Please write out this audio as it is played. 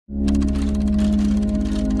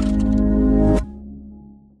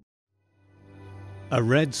A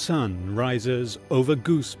red sun rises over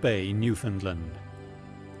Goose Bay, Newfoundland.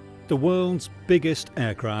 The world's biggest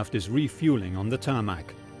aircraft is refueling on the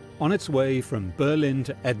tarmac, on its way from Berlin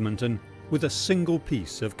to Edmonton with a single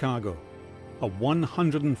piece of cargo, a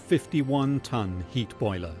 151-ton heat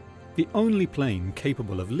boiler. The only plane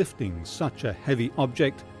capable of lifting such a heavy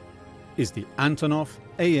object is the Antonov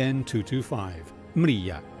An-225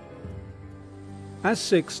 Mriya. As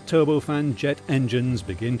 6 turbofan jet engines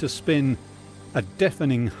begin to spin, a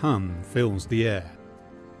deafening hum fills the air.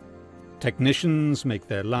 Technicians make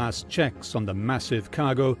their last checks on the massive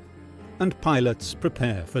cargo, and pilots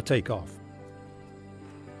prepare for takeoff.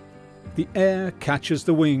 The air catches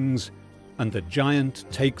the wings, and the giant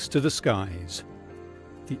takes to the skies.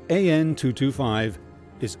 The An-225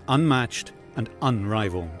 is unmatched and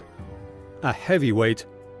unrivaled, a heavyweight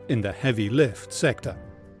in the heavy lift sector.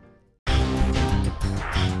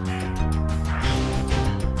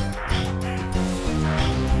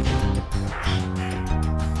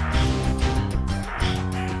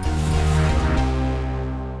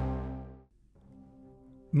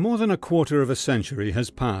 More than a quarter of a century has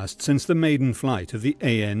passed since the maiden flight of the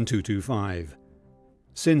An-225.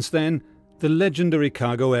 Since then, the legendary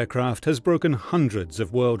cargo aircraft has broken hundreds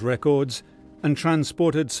of world records and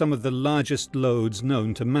transported some of the largest loads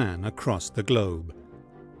known to man across the globe.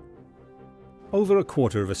 Over a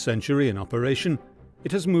quarter of a century in operation,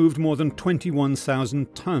 it has moved more than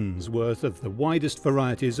 21,000 tons worth of the widest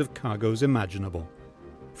varieties of cargoes imaginable,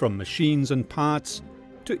 from machines and parts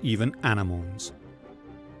to even animals.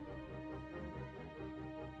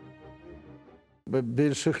 Well,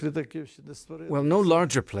 no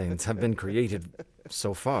larger planes have been created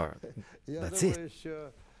so far. That's it.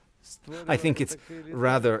 I think it's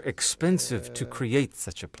rather expensive to create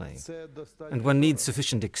such a plane, and one needs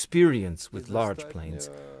sufficient experience with large planes,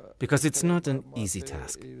 because it's not an easy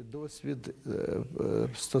task. It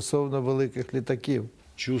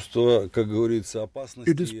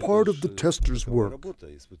is part of the tester's work,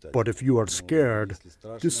 but if you are scared,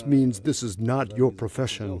 this means this is not your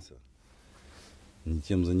profession.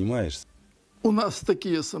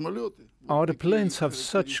 Our planes have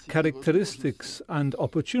such characteristics and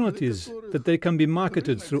opportunities that they can be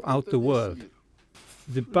marketed throughout the world.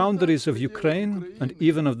 The boundaries of Ukraine and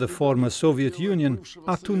even of the former Soviet Union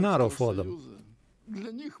are too narrow for them.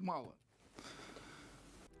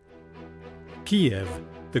 Kiev,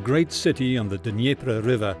 the great city on the Dnieper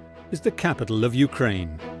River, is the capital of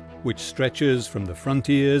Ukraine, which stretches from the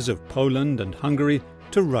frontiers of Poland and Hungary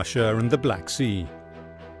to Russia and the Black Sea.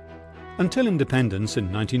 Until independence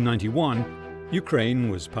in 1991, Ukraine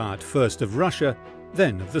was part first of Russia,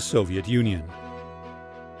 then of the Soviet Union.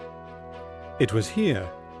 It was here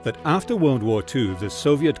that after World War II, the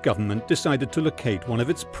Soviet government decided to locate one of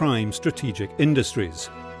its prime strategic industries,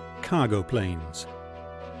 cargo planes.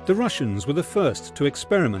 The Russians were the first to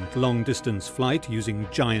experiment long-distance flight using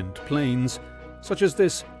giant planes, such as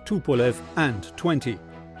this Tupolev Ant-20,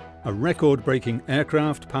 a record-breaking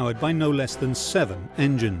aircraft powered by no less than 7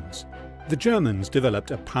 engines. The Germans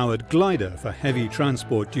developed a powered glider for heavy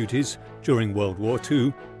transport duties during World War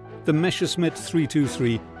II, the Messerschmitt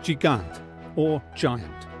 323 Gigant, or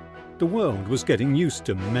Giant. The world was getting used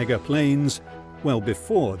to mega planes well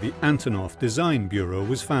before the Antonov Design Bureau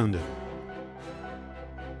was founded.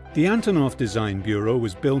 The Antonov Design Bureau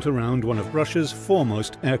was built around one of Russia's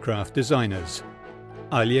foremost aircraft designers,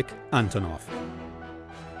 Oleg Antonov.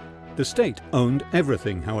 The state owned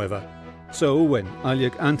everything, however. So when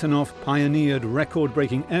Oleg Antonov pioneered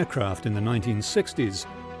record-breaking aircraft in the 1960s,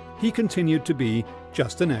 he continued to be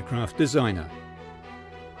just an aircraft designer.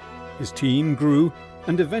 His team grew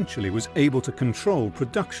and eventually was able to control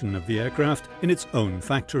production of the aircraft in its own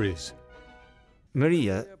factories.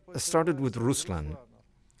 Mriya started with Ruslan,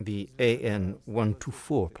 the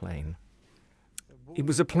An-124 plane. It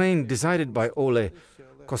was a plane designed by Oleg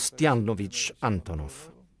Kostyanovich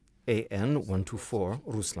Antonov, An-124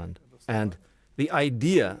 Ruslan. And the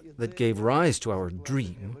idea that gave rise to our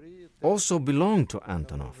dream also belonged to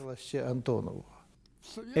Antonov.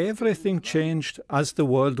 Everything changed as the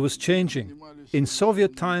world was changing. In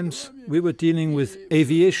Soviet times, we were dealing with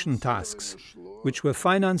aviation tasks, which were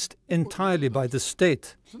financed entirely by the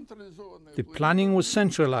state. The planning was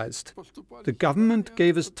centralized. The government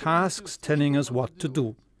gave us tasks telling us what to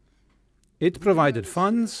do. It provided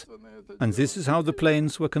funds, and this is how the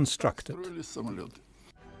planes were constructed.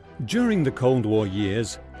 During the Cold War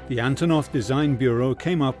years, the Antonov Design Bureau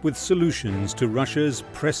came up with solutions to Russia's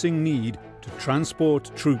pressing need to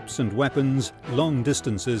transport troops and weapons long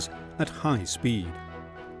distances at high speed.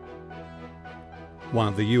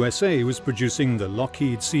 While the USA was producing the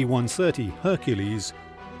Lockheed C-130 Hercules,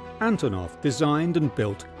 Antonov designed and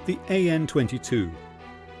built the An-22,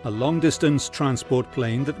 a long-distance transport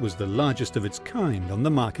plane that was the largest of its kind on the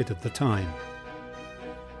market at the time.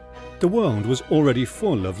 The world was already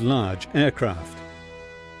full of large aircraft.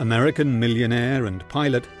 American millionaire and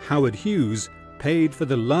pilot Howard Hughes paid for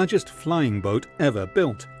the largest flying boat ever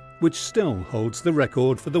built, which still holds the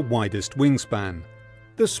record for the widest wingspan,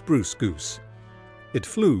 the Spruce Goose. It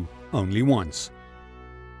flew only once.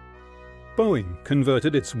 Boeing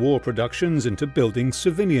converted its war productions into building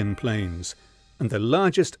civilian planes, and the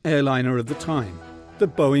largest airliner of the time, the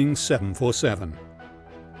Boeing 747.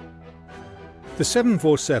 The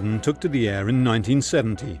 747 took to the air in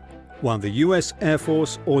 1970, while the US Air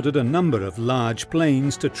Force ordered a number of large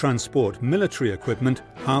planes to transport military equipment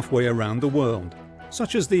halfway around the world,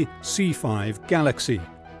 such as the C-5 Galaxy.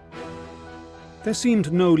 There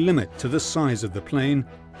seemed no limit to the size of the plane,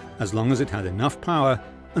 as long as it had enough power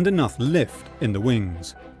and enough lift in the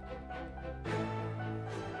wings.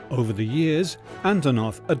 Over the years,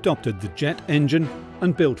 Antonov adopted the jet engine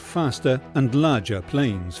and built faster and larger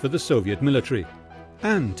planes for the Soviet military,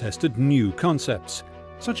 and tested new concepts,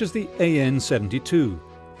 such as the An-72,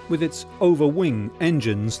 with its over-wing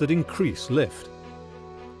engines that increase lift.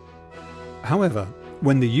 However,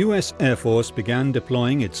 when the US Air Force began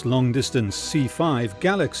deploying its long-distance C-5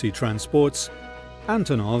 Galaxy transports,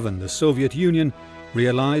 Antonov and the Soviet Union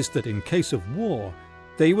realized that in case of war,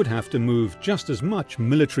 they would have to move just as much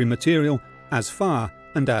military material as far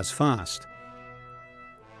and as fast.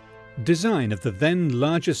 Design of the then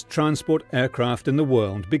largest transport aircraft in the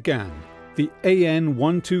world began, the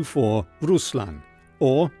An-125 Ruslan,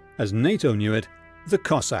 or, as NATO knew it, the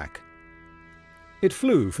Cossack. It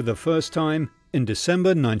flew for the first time in December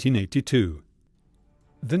 1982.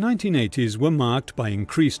 The 1980s were marked by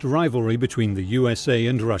increased rivalry between the USA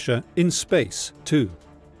and Russia in space, too.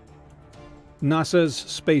 NASA's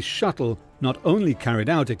Space Shuttle not only carried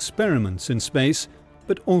out experiments in space,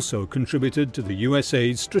 but also contributed to the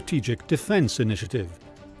USA's Strategic Defense Initiative,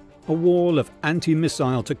 a wall of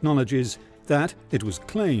anti-missile technologies that, it was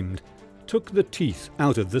claimed, took the teeth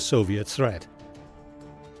out of the Soviet threat.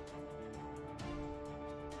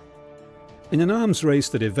 In an arms race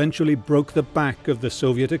that eventually broke the back of the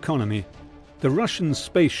Soviet economy, the Russian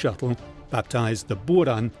space shuttle, baptized the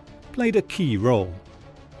Buran, played a key role.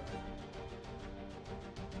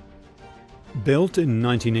 Built in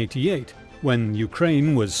 1988, when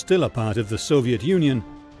Ukraine was still a part of the Soviet Union,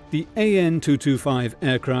 the An-225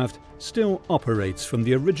 aircraft still operates from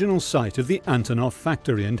the original site of the Antonov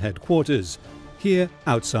factory and headquarters, here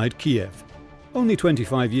outside Kiev. Only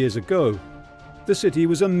 25 years ago, the city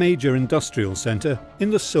was a major industrial center in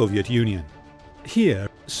the Soviet Union. Here,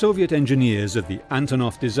 Soviet engineers of the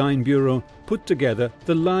Antonov Design Bureau put together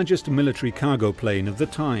the largest military cargo plane of the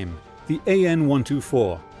time, the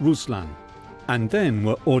An-125 Ruslan, and then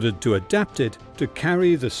were ordered to adapt it to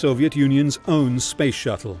carry the Soviet Union's own space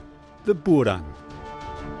shuttle, the Buran.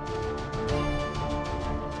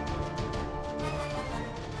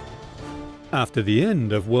 After the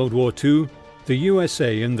end of World War II, the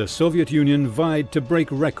USA and the Soviet Union vied to break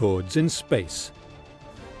records in space.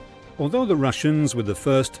 Although the Russians were the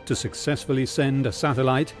first to successfully send a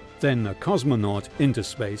satellite, then a cosmonaut, into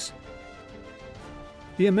space,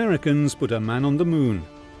 the Americans put a man on the moon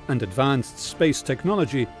and advanced space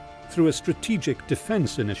technology through a strategic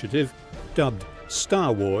defense initiative dubbed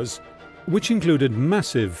Star Wars, which included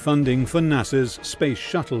massive funding for NASA's Space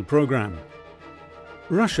Shuttle program.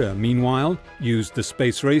 Russia, meanwhile, used the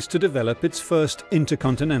space race to develop its first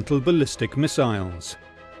intercontinental ballistic missiles.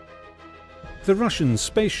 The Russian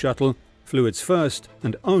Space Shuttle flew its first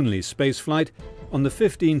and only spaceflight on the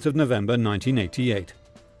 15th of November 1988.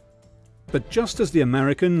 But just as the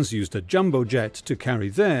Americans used a jumbo jet to carry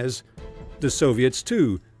theirs, the Soviets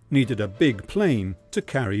too needed a big plane to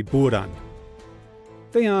carry Buran.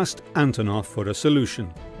 They asked Antonov for a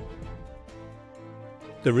solution.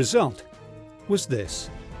 The result was this.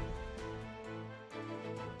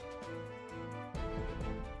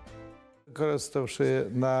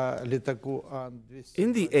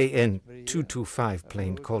 In the An-225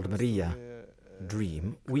 plane called Mriya,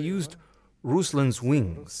 Dream, we used Ruslan's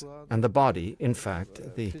wings and the body, in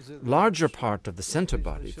fact, the larger part of the center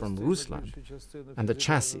body from Ruslan and the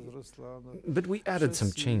chassis, but we added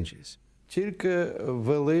some changes.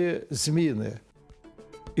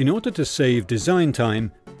 In order to save design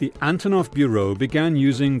time, the Antonov Bureau began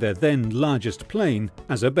using their then largest plane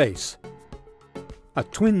as a base. A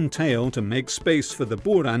twin tail to make space for the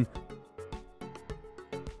Buran,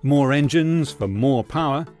 more engines for more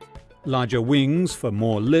power, larger wings for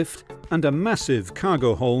more lift, and a massive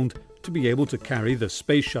cargo hold to be able to carry the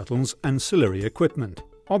space shuttle's ancillary equipment.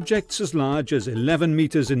 Objects as large as 11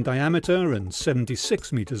 meters in diameter and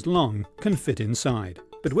 76 meters long can fit inside.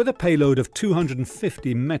 But with a payload of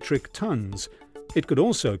 250 metric tons, it could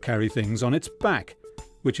also carry things on its back,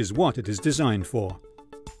 which is what it is designed for.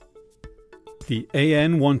 The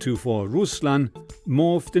An-124 Ruslan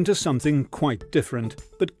morphed into something quite different,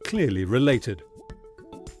 but clearly related.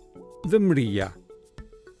 The Mriya,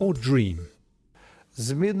 or dream.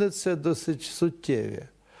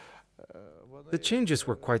 The changes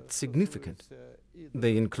were quite significant.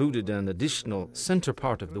 They included an additional center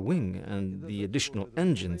part of the wing and the additional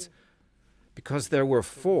engines, because there were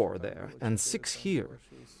 4 there and 6 here.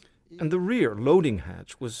 And the rear loading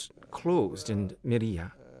hatch was closed in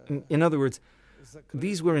Mriya. In other words,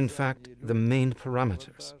 these were in fact the main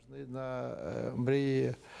parameters.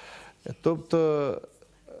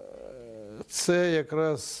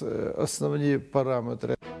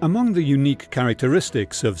 Among the unique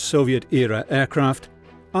characteristics of Soviet-era aircraft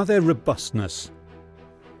are their robustness.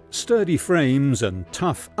 Sturdy frames and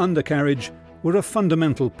tough undercarriage were a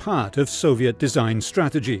fundamental part of Soviet design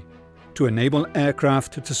strategy to enable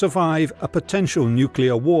aircraft to survive a potential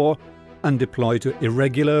nuclear war and deploy to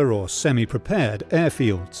irregular or semi-prepared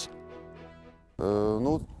airfields.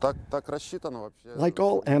 Like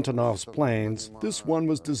all Antonov's planes, this one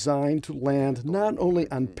was designed to land not only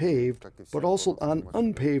on paved, but also on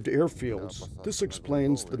unpaved airfields. This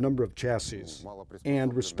explains the number of chassis.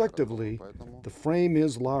 And respectively, the frame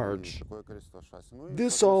is large.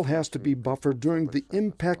 This all has to be buffered during the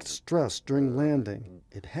impact stress during landing.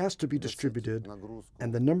 It has to be distributed,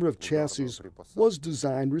 and the number of chassis was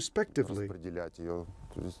designed respectively.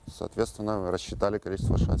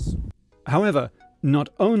 However, not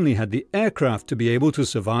only had the aircraft to be able to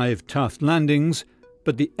survive tough landings,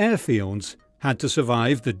 but the airfields had to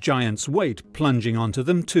survive the giant's weight plunging onto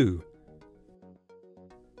them too.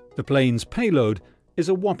 The plane's payload is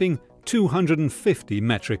a whopping 250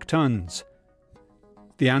 metric tons.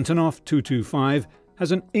 The Antonov An-225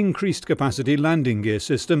 has an increased capacity landing gear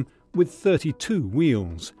system with 32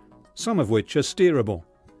 wheels, some of which are steerable.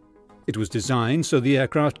 It was designed so the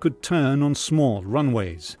aircraft could turn on small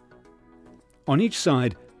runways. On each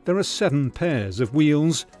side, there are 7 pairs of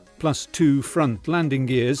wheels, plus 2 front landing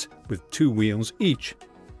gears with 2 wheels each,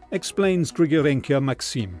 explains Grigorenko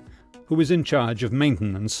Maxim, who is in charge of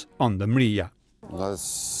maintenance on the Mriya.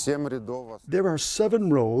 There are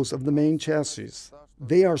 7 rows of the main chassis.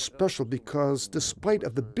 They are special because, despite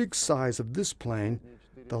of the big size of this plane,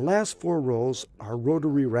 the last 4 rows are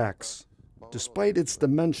rotary racks. Despite its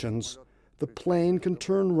dimensions, the plane can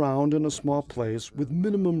turn round in a small place with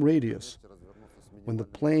minimum radius. When the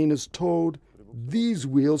plane is towed, these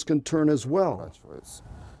wheels can turn as well.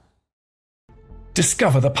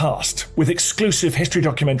 Discover the past with exclusive history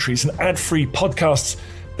documentaries and ad-free podcasts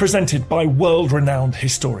presented by world-renowned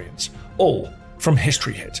historians, all from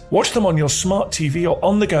History Hit. Watch them on your smart TV or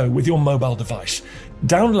on the go with your mobile device.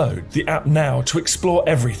 Download the app now to explore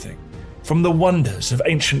everything, from the wonders of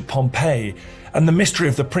ancient Pompeii and the mystery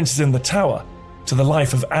of the princes in the tower to the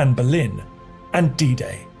life of Anne Boleyn and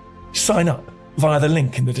D-Day. Sign up via the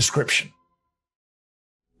link in the description.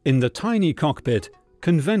 In the tiny cockpit,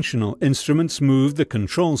 conventional instruments moved the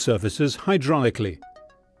control surfaces hydraulically,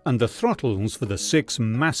 and the throttles for the 6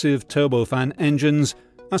 massive turbofan engines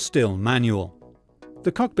are still manual.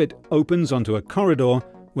 The cockpit opens onto a corridor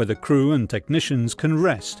where the crew and technicians can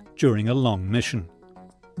rest during a long mission.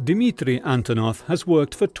 Dmitry Antonov has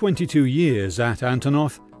worked for 22 years at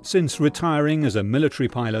Antonov since retiring as a military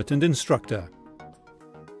pilot and instructor.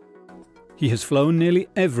 He has flown nearly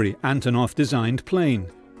every Antonov-designed plane,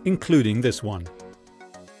 including this one,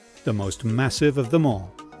 the most massive of them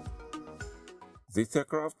all. This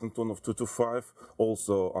aircraft, Antonov An-225,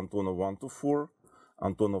 also Antonov An-224,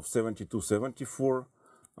 Antonov 72-74,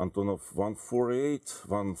 Antonov 148,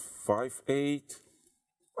 158,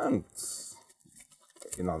 and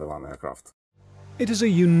another one aircraft. It is a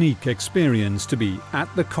unique experience to be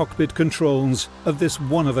at the cockpit controls of this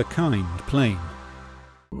one-of-a-kind plane.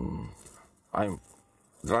 I'm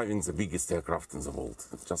driving the biggest aircraft in the world,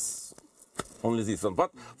 just only this one.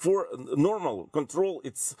 But for normal control,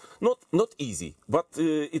 it's not easy, but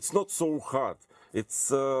it's not so hard.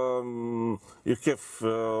 It's you have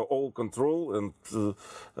all control, and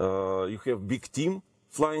you have big team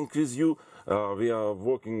flying with you. We are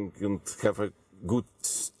working and have a good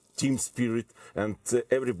team spirit, and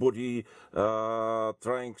everybody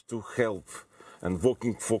trying to help and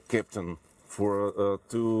working for captain for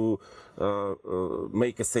to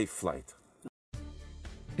make a safe flight.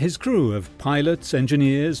 His crew of pilots,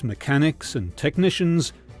 engineers, mechanics and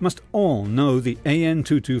technicians must all know the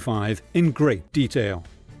An-225 in great detail.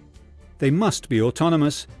 They must be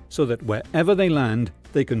autonomous so that wherever they land,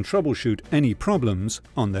 they can troubleshoot any problems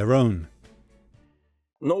on their own.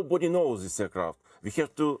 Nobody knows this aircraft. We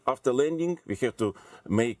have to, after landing, we have to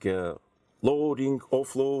make loading,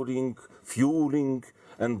 offloading, fueling,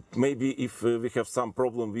 and maybe if we have some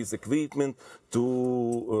problem with equipment,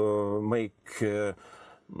 to make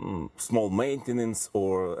small maintenance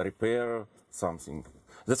or repair something.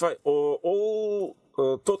 That's why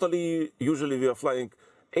totally, usually we are flying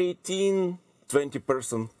 18-20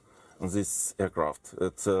 person on this aircraft.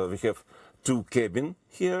 We have two cabin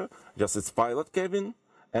here, just it's pilot cabin,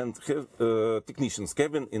 and have technician's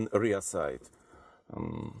cabin in rear side.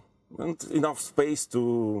 And enough space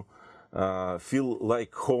to feel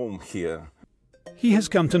like home here. He has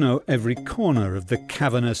come to know every corner of the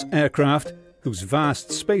cavernous aircraft, whose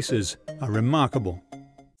vast spaces are remarkable.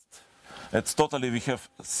 It's totally, we have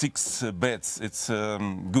 6 beds. It's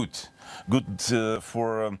good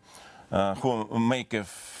for who make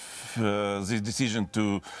this decision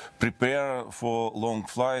to prepare for long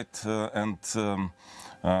flight and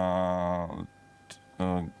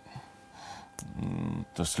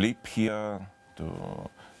to sleep here, to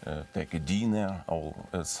take a dinner.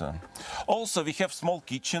 Also, we have small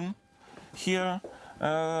kitchen here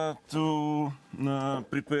to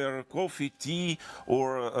prepare coffee, tea,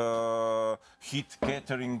 or heat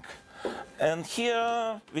catering. And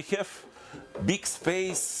here we have big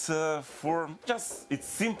space for just, it's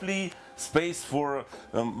simply space for,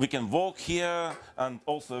 we can walk here, and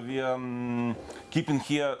also we are keeping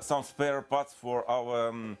here some spare parts for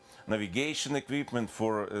our navigation equipment,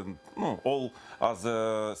 for all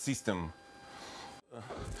other system.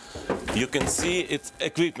 You can see it's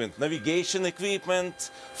equipment, navigation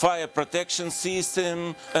equipment, fire protection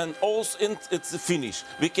system, and also it's finished.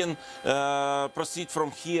 We can proceed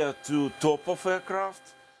from here to top of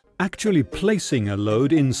aircraft. Actually placing a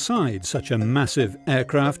load inside such a massive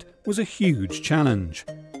aircraft was a huge challenge,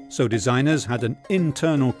 so designers had an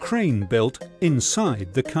internal crane built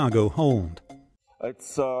inside the cargo hold.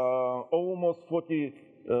 It's almost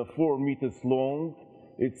 44 meters long,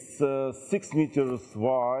 it's 6 meters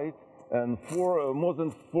wide, and more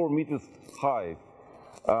than 4 meters high.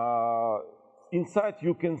 Inside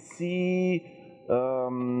you can see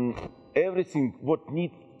everything what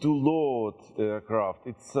needs to load aircraft.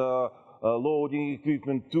 It's loading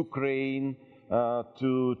equipment to crane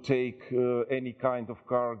to take any kind of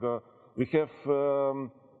cargo. We have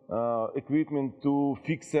equipment to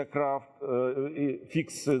fix aircraft,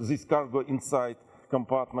 fix this cargo inside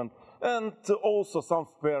compartment, and also some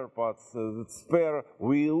spare parts, spare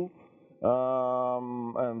wheel,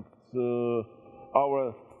 and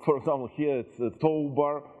for example, here it's a tow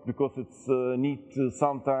bar because it's need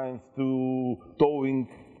sometimes to towing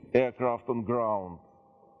aircraft on ground.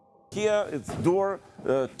 Here it's door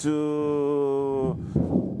through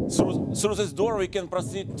this door we can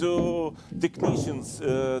proceed to technicians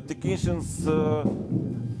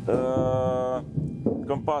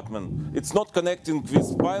compartment. It's not connecting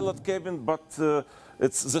with pilot cabin, but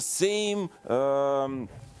it's the same,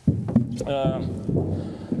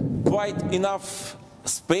 quite enough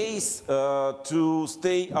space to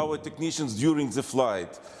stay our technicians during the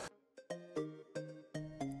flight.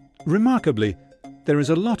 Remarkably, there is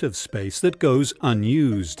a lot of space that goes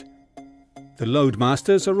unused. The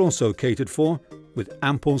loadmasters are also catered for, with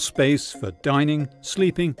ample space for dining,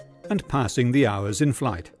 sleeping, and passing the hours in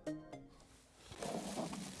flight.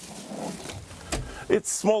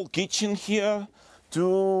 It's small kitchen here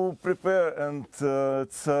to prepare, and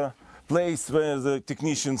it's a place where the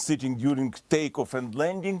technicians sitting during takeoff and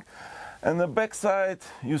landing. And the backside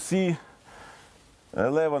you see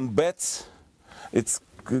 11 beds. It's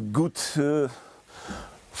good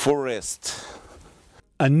for rest.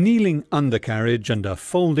 A kneeling undercarriage and a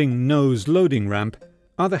folding nose loading ramp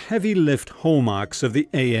are the heavy lift hallmarks of the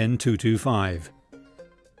An-225.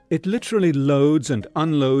 It literally loads and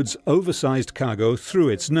unloads oversized cargo through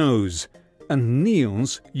its nose and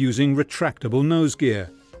kneels using retractable nose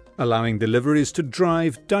gear, allowing deliveries to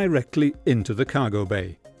drive directly into the cargo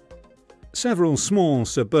bay. Several small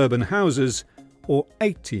suburban houses or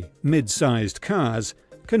 80 mid-sized cars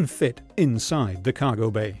can fit inside the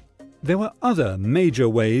cargo bay. There were other major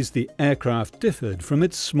ways the aircraft differed from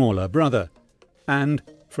its smaller brother, and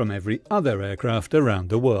from every other aircraft around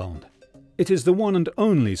the world. It is the one and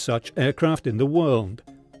only such aircraft in the world,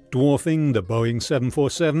 dwarfing the Boeing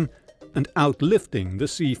 747 and outlifting the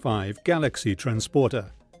C-5 Galaxy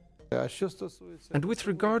transporter. And with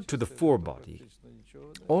regard to the forebody,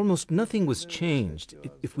 almost nothing was changed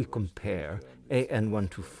if we compare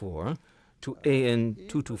An-124 to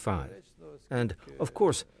An-225. And, of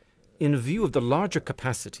course, in view of the larger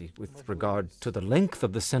capacity with regard to the length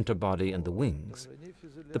of the center body and the wings,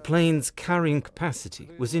 the plane's carrying capacity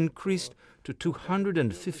was increased to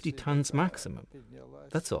 250 tons maximum.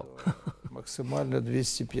 That's all.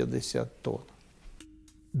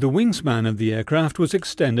 The wingspan of the aircraft was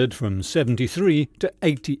extended from 73 to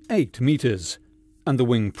 88 meters, and the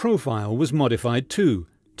wing profile was modified too,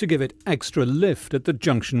 to give it extra lift at the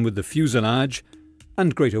junction with the fuselage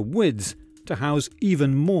and greater width to house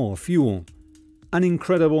even more fuel, an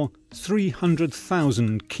incredible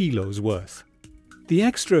 300,000 kilos worth. The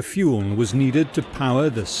extra fuel was needed to power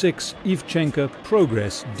the 6 Ivchenka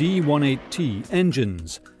Progress D-18T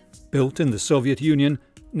engines, built in the Soviet Union,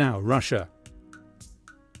 now Russia.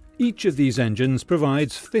 Each of these engines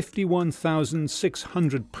provides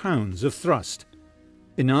 51,600 pounds of thrust,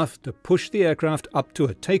 enough to push the aircraft up to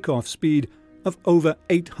a takeoff speed of over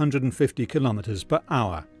 850 kilometers per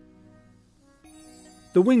hour.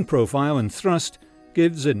 The wing profile and thrust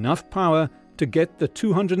gives enough power to get the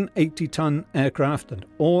 280-ton aircraft and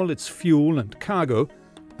all its fuel and cargo,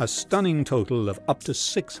 a stunning total of up to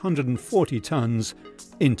 640 tons,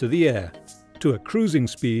 into the air, to a cruising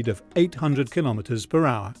speed of 800 kilometers per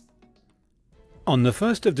hour. On the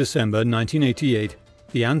 1st of December 1988,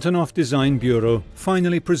 the Antonov Design Bureau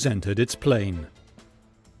finally presented its plane.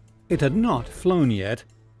 It had not flown yet,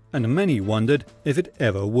 and many wondered if it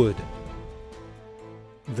ever would.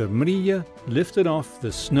 The Mriya lifted off the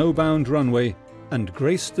snowbound runway and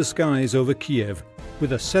graced the skies over Kiev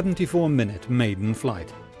with a 74-minute maiden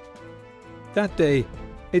flight. That day,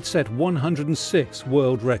 it set 106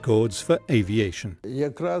 world records for aviation.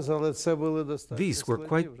 These were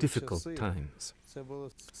quite difficult times.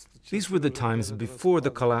 These were the times before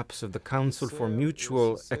the collapse of the Council for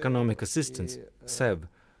Mutual Economic Assistance, CEV,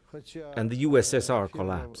 and the USSR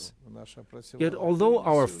collapse. Yet although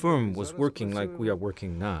our firm was working like we are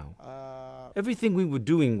working now, everything we were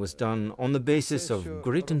doing was done on the basis of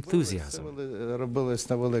great enthusiasm.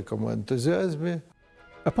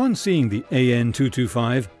 Upon seeing the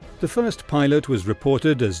An-225, the first pilot was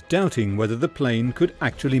reported as doubting whether the plane could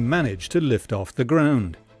actually manage to lift off the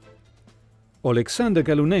ground. Alexander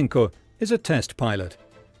Galunenko is a test pilot,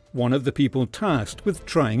 one of the people tasked with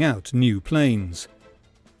trying out new planes.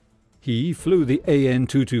 He flew the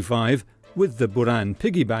An-225 with the Buran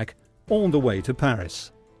piggyback all the way to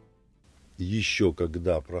Paris. That's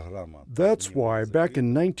why back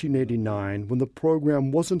in 1989, when the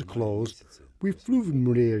program wasn't closed, we flew with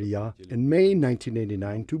Mriya in May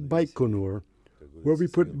 1989 to Baikonur, where we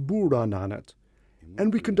put Buran on it.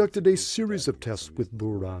 And we conducted a series of tests with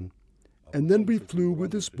Buran. And then we flew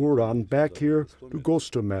with this Buran back here to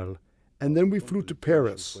Gostomel. And then we flew to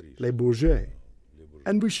Paris, Le Bourget.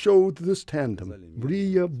 And we showed this tandem,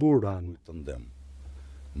 Mriya-Buran.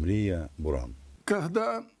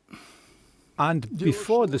 And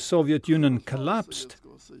before the Soviet Union collapsed,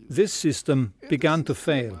 this system began to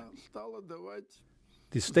fail.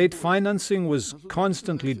 The state financing was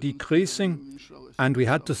constantly decreasing, and we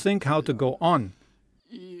had to think how to go on.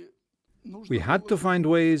 We had to find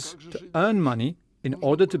ways to earn money in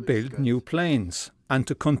order to build new planes and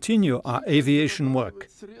to continue our aviation work.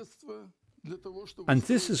 And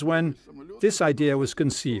this is when this idea was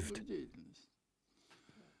conceived,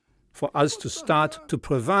 for us to start to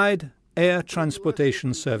provide air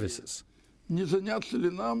transportation services. The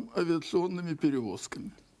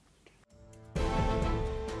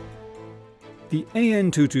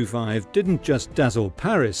An-225 didn't just dazzle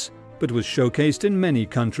Paris, but was showcased in many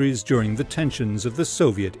countries during the tensions of the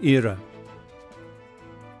Soviet era.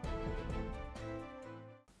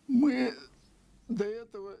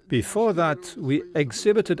 Before that, we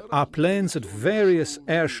exhibited our planes at various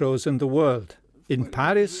air shows in the world. In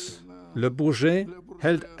Paris, Le Bourget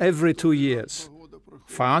held every 2 years.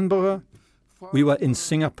 Farnborough, we were in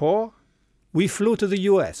Singapore, we flew to the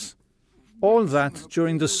US. All that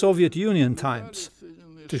during the Soviet Union times,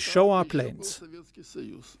 to show our planes.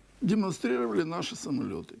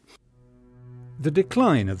 The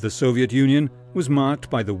decline of the Soviet Union was marked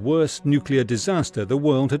by the worst nuclear disaster the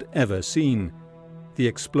world had ever seen, the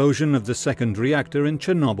explosion of the second reactor in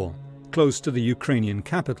Chernobyl, close to the Ukrainian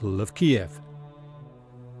capital of Kiev.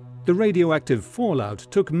 The radioactive fallout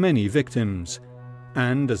took many victims,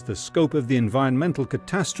 and as the scope of the environmental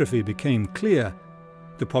catastrophe became clear,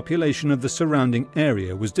 the population of the surrounding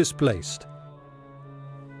area was displaced.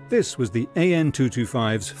 This was the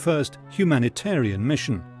An-225's first humanitarian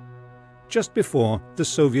mission, just before the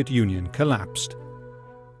Soviet Union collapsed.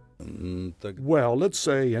 Well, let's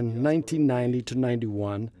say in 1990 to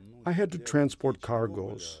 91, I had to transport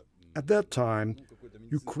cargoes. At that time,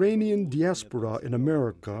 Ukrainian diaspora in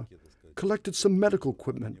America collected some medical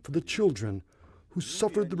equipment for the children who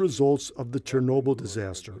suffered the results of the Chernobyl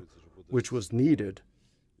disaster, which was needed.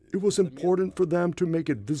 It was important for them to make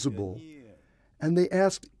it visible, and they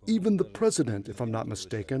asked even the president, if I'm not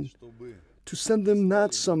mistaken, to send them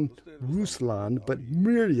not some Ruslan, but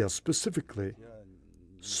Mriya specifically.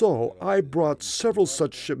 So I brought several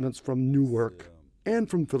such shipments from Newark and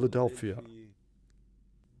from Philadelphia.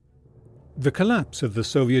 The collapse of the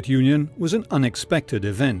Soviet Union was an unexpected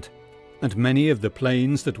event, and many of the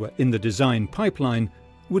planes that were in the design pipeline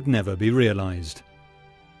would never be realized.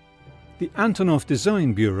 The Antonov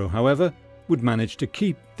Design Bureau, however, would manage to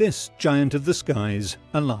keep this giant of the skies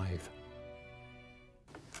alive.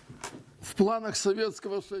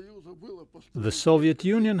 The Soviet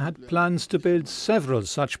Union had plans to build several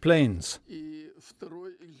such planes,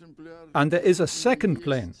 and there is a second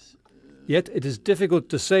plane. Yet it is difficult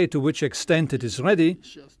to say to which extent it is ready,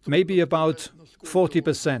 maybe about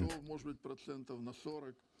 40%.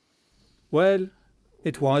 Well,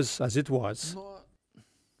 it was as it was.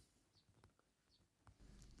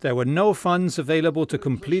 There were no funds available to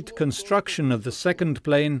complete construction of the second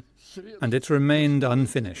plane, and it remained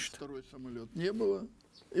unfinished.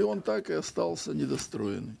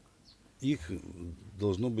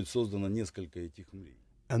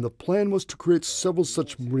 And the plan was to create several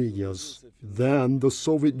such Mriyas. Then the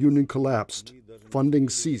Soviet Union collapsed, funding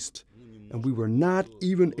ceased, and we were not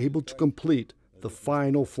even able to complete the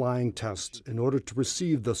final flying test in order to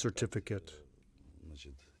receive the certificate.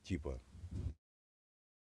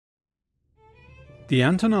 The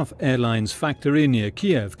Antonov Airlines factory near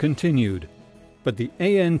Kiev continued, but the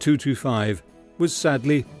An-225 was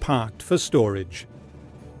sadly parked for storage.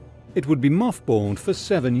 It would be mothballed for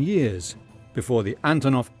 7 years before the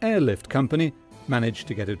Antonov Airlift Company managed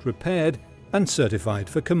to get it repaired and certified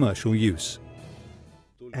for commercial use.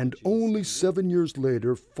 And only 7 years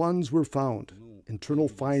later, funds were found, internal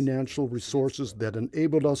financial resources that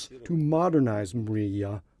enabled us to modernize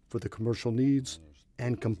Mriya for the commercial needs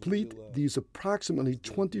and complete these approximately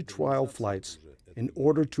 20 trial flights in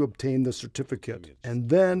order to obtain the certificate. And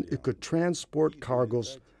then it could transport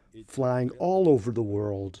cargoes flying all over the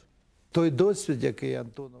world.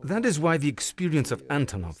 That is why the experience of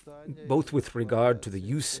Antonov, both with regard to the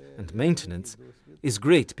use and maintenance, is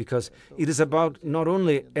great, because it is about not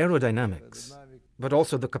only aerodynamics, but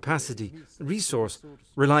also the capacity, resource,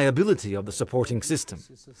 reliability of the supporting system.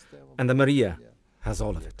 And the Mriya has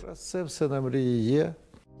all of it.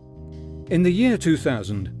 In the year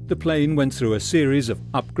 2000, the plane went through a series of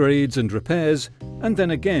upgrades and repairs, and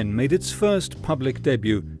then again made its first public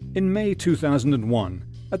debut in May 2001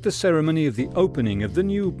 at the ceremony of the opening of the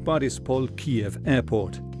new Borispol-Kiev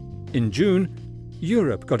airport. In June,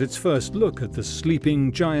 Europe got its first look at the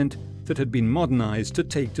sleeping giant that had been modernized to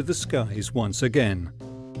take to the skies once again.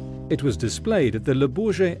 It was displayed at the Le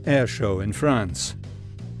Bourget Air Show in France.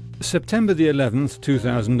 September the 11th,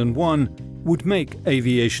 2001 would make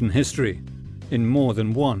aviation history in more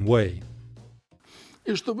than one way.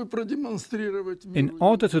 In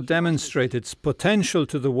order to demonstrate its potential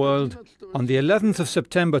to the world, on the 11th of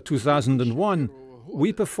September 2001,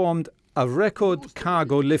 we performed a record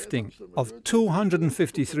cargo lifting of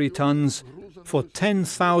 253 tons for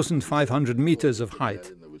 10,500 meters of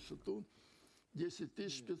height.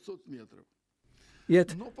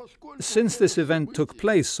 Yet, since this event took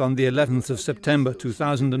place on the 11th of September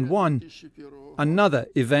 2001, another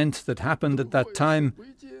event that happened at that time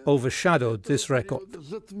overshadowed this record.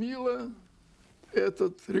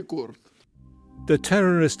 The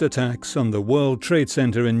terrorist attacks on the World Trade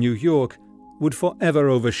Center in New York would forever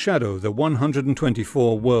overshadow the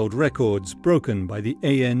 124 world records broken by the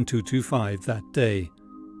An-225 that day.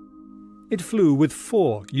 It flew with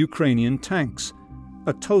 4 Ukrainian tanks,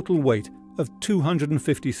 a total weight of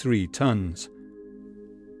 253 tons.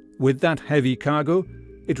 With that heavy cargo,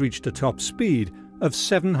 it reached a top speed of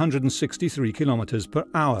 763 kilometers per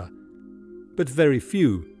hour, but very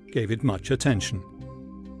few gave it much attention.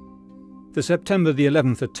 The September the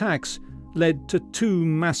 11th attacks led to 2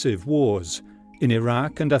 massive wars in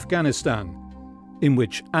Iraq and Afghanistan, in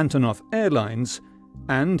which Antonov Airlines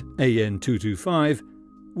and An-225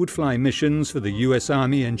 would fly missions for the US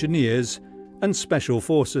Army engineers and special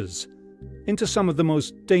forces into some of the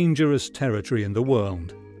most dangerous territory in the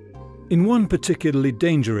world. In one particularly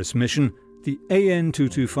dangerous mission, the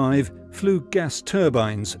An-225 flew gas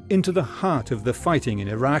turbines into the heart of the fighting in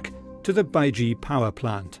Iraq to the Baiji power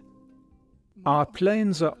plant. Our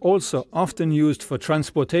planes are also often used for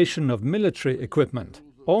transportation of military equipment.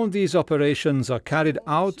 All these operations are carried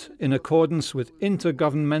out in accordance with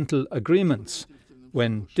intergovernmental agreements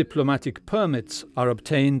when diplomatic permits are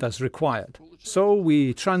obtained as required. So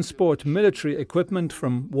we transport military equipment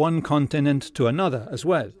from one continent to another as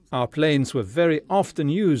well. Our planes were very often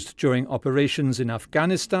used during operations in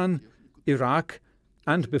Afghanistan, Iraq,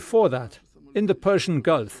 and before that, in the Persian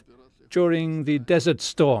Gulf, during the Desert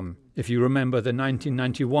Storm, if you remember the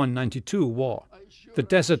 1991-92 war, the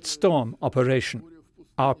Desert Storm operation.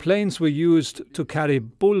 Our planes were used to carry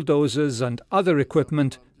bulldozers and other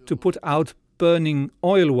equipment to put out burning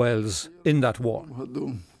oil wells in that war.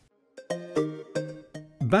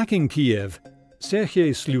 Back in Kiev,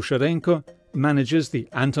 Sergei Slusharenko manages the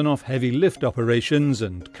Antonov heavy lift operations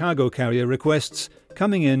and cargo carrier requests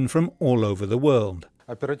coming in from all over the world.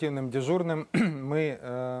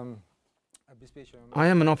 I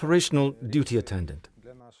am an operational duty attendant.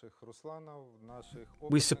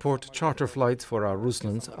 We support charter flights for our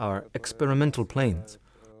Ruslans, our experimental planes.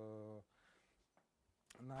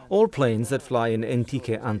 All planes that fly in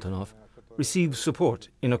NTK Antonov receive support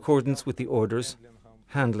in accordance with the orders,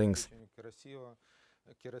 handlings.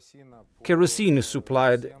 Kerosene is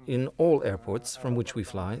supplied in all airports from which we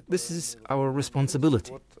fly. This is our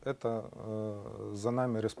responsibility.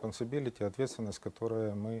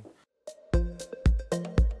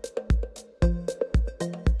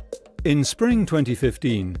 In spring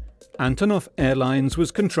 2015, Antonov Airlines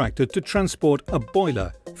was contracted to transport a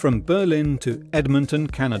boiler from Berlin to Edmonton,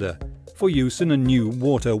 Canada, for use in a new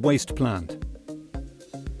water waste plant.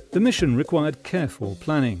 The mission required careful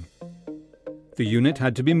planning. The unit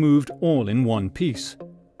had to be moved all in one piece.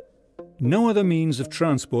 No other means of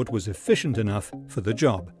transport was efficient enough for the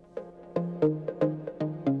job.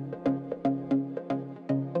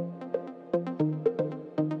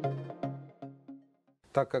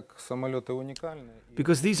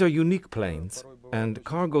 Because these are unique planes, and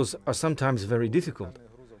cargoes are sometimes very difficult.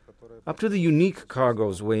 Up to the unique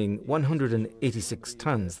cargoes weighing 186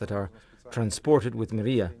 tons that are transported with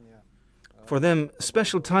Mriya. For them,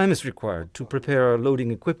 special time is required to prepare our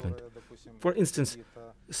loading equipment. For instance,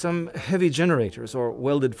 some heavy generators or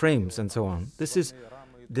welded frames and so on. This is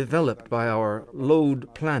developed by our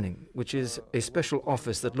load planning, which is a special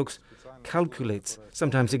office that looks, calculates,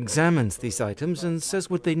 sometimes examines these items and says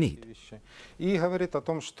what they need.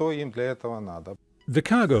 The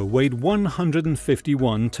cargo weighed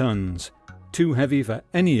 151 tons, too heavy for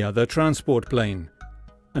any other transport plane,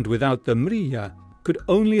 and without the Mriya, could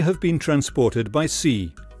only have been transported by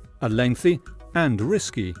sea, a lengthy and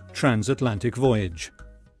risky transatlantic voyage.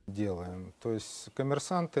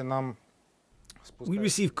 We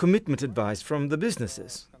receive commitment advice from the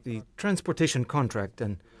businesses, the transportation contract,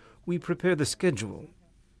 and we prepare the schedule,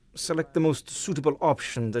 select the most suitable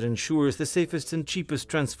option that ensures the safest and cheapest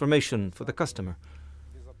transformation for the customer.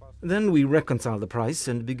 Then we reconcile the price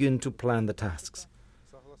and begin to plan the tasks.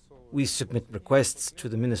 We submit requests to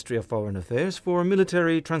the Ministry of Foreign Affairs for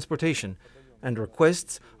military transportation, and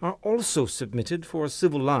requests are also submitted for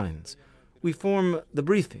civil lines. We form the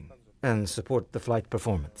briefing and support the flight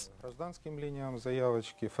performance.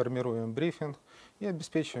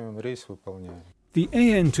 The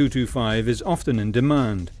An-225 is often in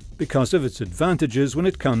demand because of its advantages when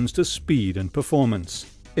it comes to speed and performance.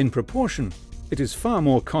 In proportion, it is far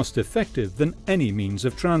more cost-effective than any means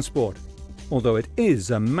of transport, although it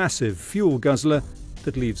is a massive fuel guzzler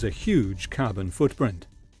that leaves a huge carbon footprint.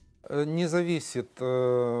 The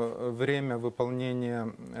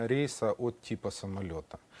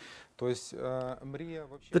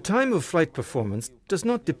time of flight performance does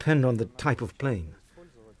not depend on the type of plane.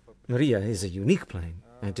 Mriya is a unique plane,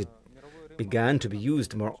 and it began to be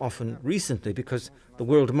used more often recently because the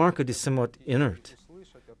world market is somewhat inert,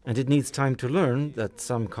 and it needs time to learn that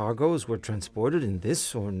some cargoes were transported in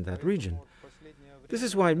this or in that region. This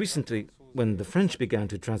is why recently, when the French began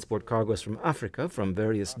to transport cargoes from Africa from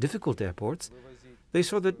various difficult airports, they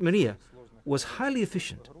saw that Mriya was highly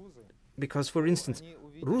efficient, because, for instance,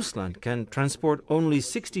 Rusland can transport only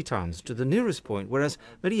 60 tons to the nearest point, whereas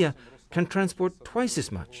Mriya can transport twice as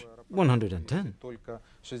much, 110.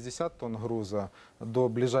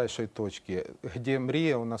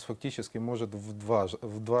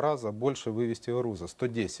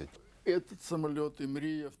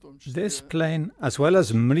 This plane, as well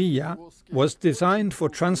as Mriya, was designed for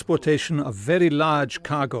transportation of very large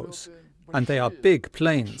cargoes, and they are big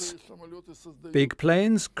planes. Big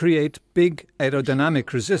planes create big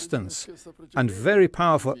aerodynamic resistance, and very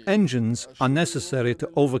powerful engines are necessary to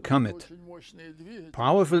overcome it.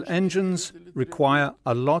 Powerful engines require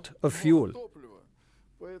a lot of fuel.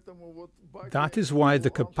 That is why the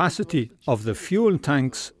capacity of the fuel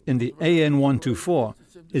tanks in the An-124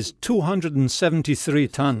 is 273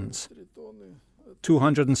 tons.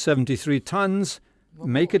 273 tons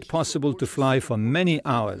make it possible to fly for many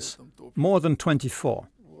hours, more than 24.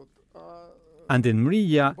 And in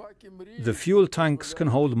Mriya, the fuel tanks can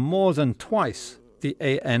hold more than twice the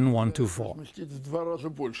AN-124.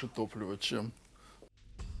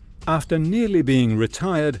 After nearly being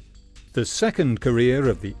retired, the second career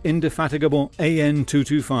of the indefatigable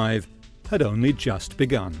AN-225 had only just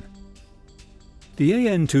begun. The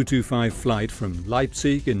AN-225 flight from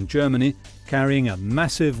Leipzig in Germany, carrying a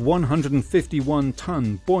massive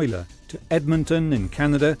 151-ton boiler to Edmonton in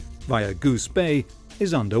Canada via Goose Bay,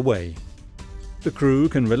 is underway. The crew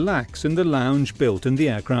can relax in the lounge built in the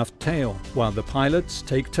aircraft tail, while the pilots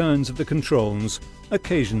take turns at the controls,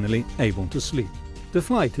 occasionally able to sleep. The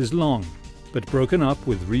flight is long, but broken up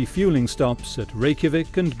with refueling stops at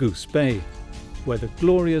Reykjavik and Goose Bay, where the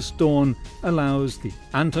glorious dawn allows the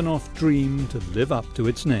Antonov dream to live up to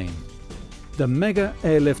its name. The mega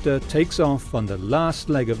airlifter takes off on the last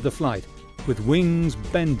leg of the flight, with wings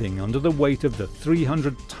bending under the weight of the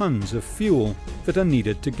 300 tons of fuel that are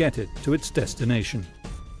needed to get it to its destination.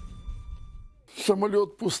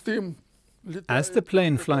 As the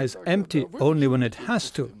plane flies empty only when it has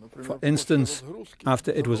to, for instance, after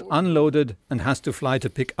it was unloaded and has to fly to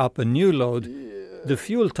pick up a new load, the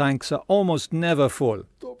fuel tanks are almost never full.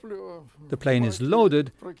 The plane is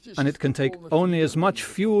loaded and it can take only as much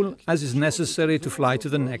fuel as is necessary to fly to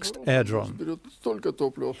the next airdrome.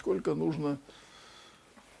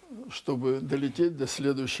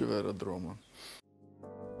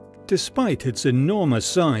 Despite its enormous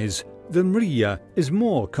size, the Mriya is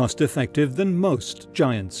more cost-effective than most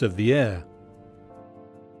giants of the air.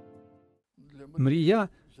 Mriya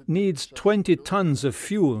needs 20 tons of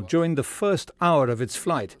fuel during the first hour of its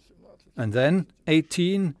flight, and then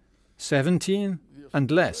 18, 17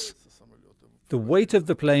 and less. The weight of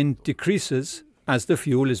the plane decreases as the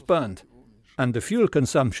fuel is burnt, and the fuel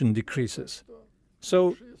consumption decreases.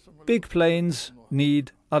 So big planes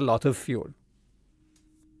need a lot of fuel.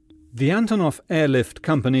 The Antonov Airlift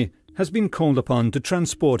Company has been called upon to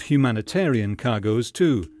transport humanitarian cargoes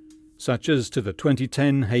too, such as to the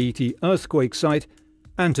 2010 Haiti earthquake site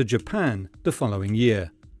and to Japan the following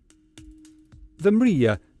year. The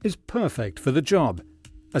Mriya is perfect for the job,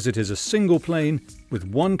 as it is a single plane with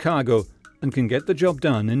one cargo and can get the job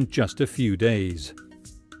done in just a few days.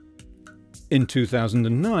 In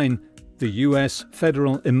 2009, the US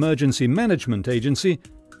Federal Emergency Management Agency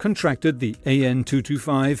contracted the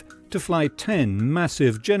AN-225 to fly 10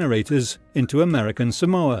 massive generators into American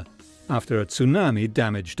Samoa after a tsunami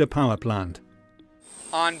damaged a power plant.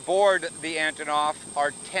 On board the Antonov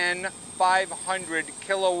are 10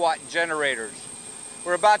 500-kilowatt generators.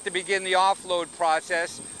 We're about to begin the offload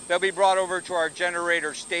process. They'll be brought over to our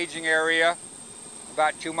generator staging area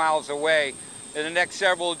about 2 miles away. In the next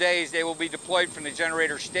several days, they will be deployed from the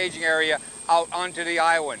generator staging area out onto the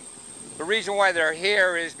island. The reason why they're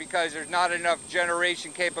here is because there's not enough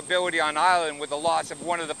generation capability on island with the loss of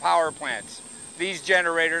one of the power plants. These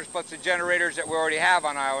generators, plus the generators that we already have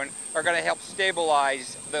on island, are going to help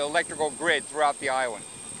stabilize the electrical grid throughout the island.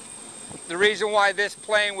 The reason why this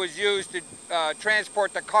plane was used to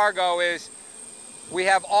transport the cargo is we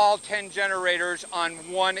have all 10 generators on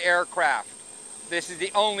one aircraft. This is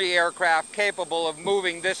the only aircraft capable of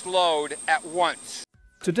moving this load at once.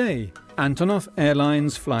 Today, Antonov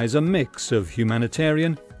Airlines flies a mix of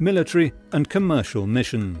humanitarian, military and commercial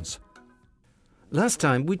missions. Last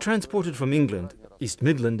time we transported from England, East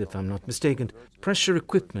Midland if I'm not mistaken, pressure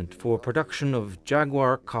equipment for production of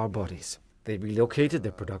Jaguar car bodies. They relocated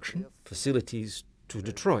their production facilities to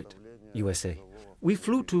Detroit, USA. We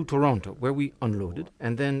flew to Toronto where we unloaded,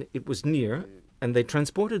 and then it was near and they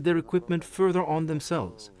transported their equipment further on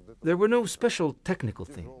themselves. There were no special technical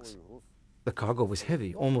things. The cargo was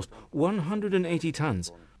heavy, almost 180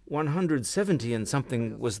 tons. 170 and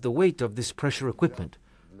something was the weight of this pressure equipment.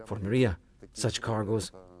 For Mriya, such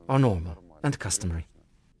cargoes are normal and customary.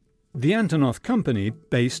 The Antonov Company,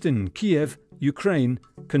 based in Kiev, Ukraine,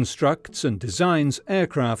 constructs and designs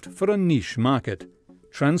aircraft for a niche market,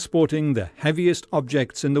 transporting the heaviest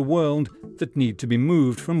objects in the world that need to be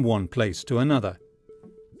moved from one place to another.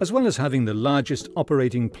 As well as having the largest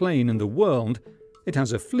operating plane in the world, it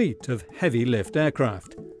has a fleet of heavy-lift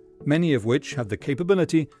aircraft, many of which have the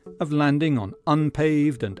capability of landing on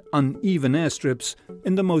unpaved and uneven airstrips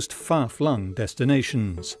in the most far-flung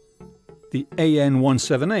destinations. The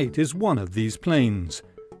AN-178 is one of these planes,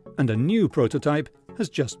 and a new prototype has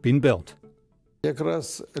just been built.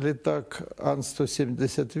 Якраз літак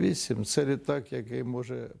Ан-225 – це літак, який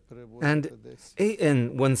може перевозити And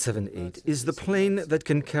AN-178 is the plane that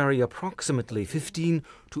can carry approximately 15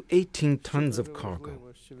 to 18 tons of cargo,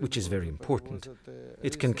 which is very important.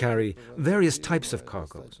 It can carry various types of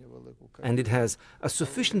cargoes, and it has a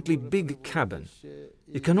sufficiently big cabin.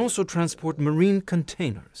 It can also transport marine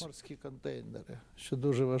containers. морські контейнери, що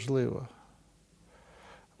дуже важливо.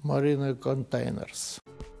 Marine containers.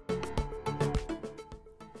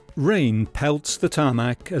 Rain pelts the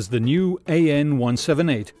tarmac as the new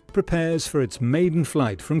AN-178 prepares for its maiden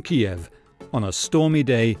flight from Kiev on a stormy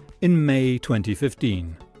day in May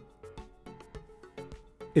 2015.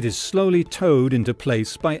 It is slowly towed into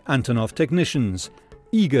place by Antonov technicians,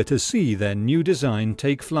 eager to see their new design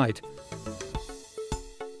take flight.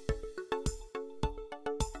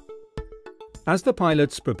 As the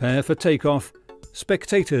pilots prepare for takeoff,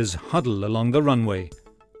 spectators huddle along the runway,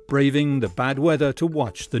 braving the bad weather to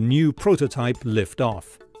watch the new prototype lift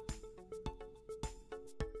off.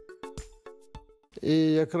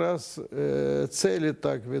 І якраз цей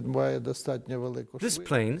літак, він має достатньо велику This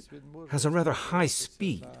швидкість. plane has a rather high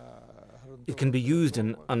speed. It can be used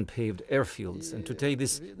in unpaved airfields, and today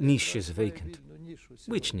this niche is vacant.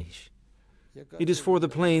 Which niche? It is for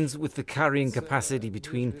the planes with the carrying capacity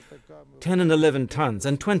between 10 and 11 tons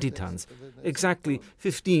and 20 tons, exactly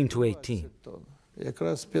 15 to 18.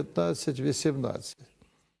 Якраз 15-18.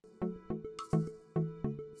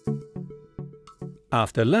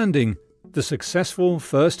 After landing, the successful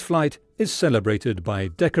first flight is celebrated by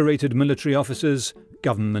decorated military officers,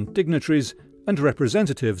 government dignitaries, and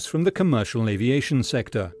representatives from the commercial aviation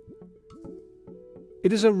sector.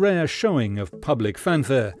 It is a rare showing of public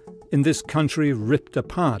fanfare in this country ripped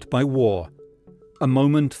apart by war, a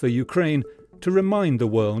moment for Ukraine to remind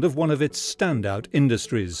the world of one of its standout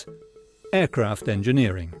industries, aircraft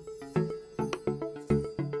engineering.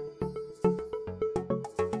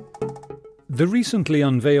 The recently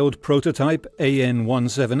unveiled prototype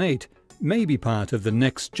AN-178 may be part of the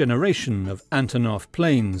next generation of Antonov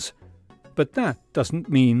planes, but that doesn't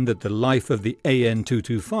mean that the life of the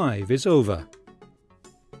AN-225 is over.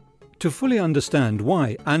 To fully understand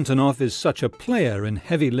why Antonov is such a player in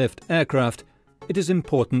heavy-lift aircraft, it is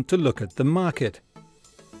important to look at the market.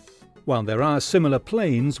 While there are similar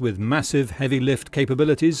planes with massive heavy-lift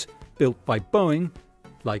capabilities built by Boeing,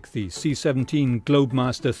 like the C-17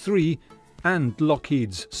 Globemaster III and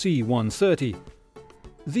Lockheed's C-130,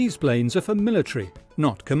 these planes are for military,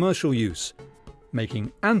 not commercial use,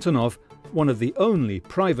 making Antonov one of the only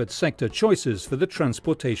private sector choices for the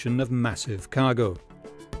transportation of massive cargo.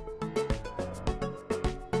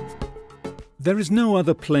 There is no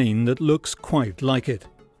other plane that looks quite like it.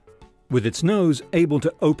 With its nose able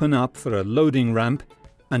to open up for a loading ramp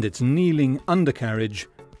and its kneeling undercarriage,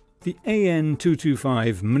 the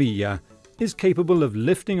AN-225 Mriya is capable of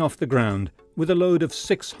lifting off the ground with a load of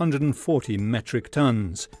 640 metric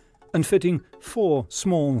tons and fitting 4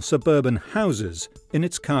 small suburban houses in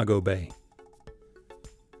its cargo bay.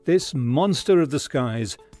 This monster of the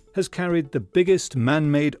skies has carried the biggest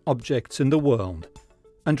man-made objects in the world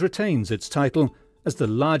and retains its title as the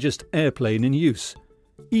largest airplane in use,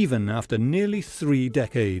 even after nearly 3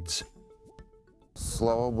 decades.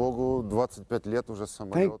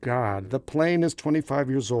 Thank God, the plane is 25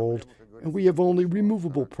 years old and we have only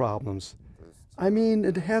removable problems. I mean,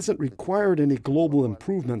 it hasn't required any global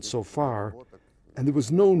improvement so far, and there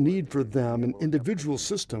was no need for them in individual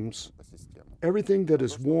systems. Everything that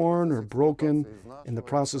is worn or broken in the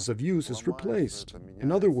process of use is replaced.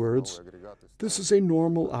 In other words, this is a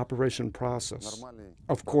normal operation process.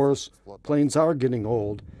 Of course, planes are getting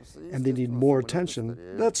old, and they need more attention,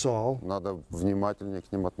 that's all.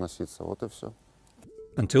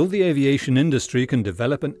 Until the aviation industry can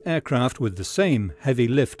develop an aircraft with the same heavy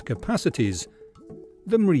lift capacities,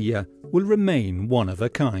 the Mriya will remain one of a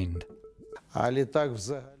kind.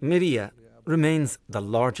 Mriya remains the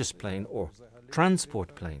largest plane or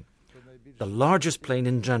transport plane, the largest plane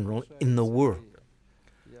in general in the world.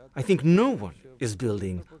 I think no one is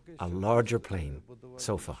building a larger plane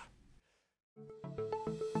so far.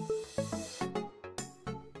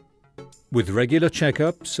 With regular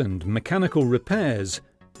checkups and mechanical repairs,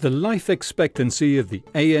 the life expectancy of the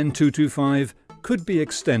AN-225 could be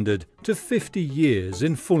extended to 50 years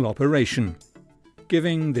in full operation,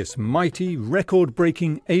 giving this mighty,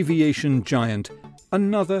 record-breaking aviation giant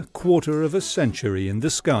another quarter of a century in the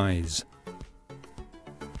skies.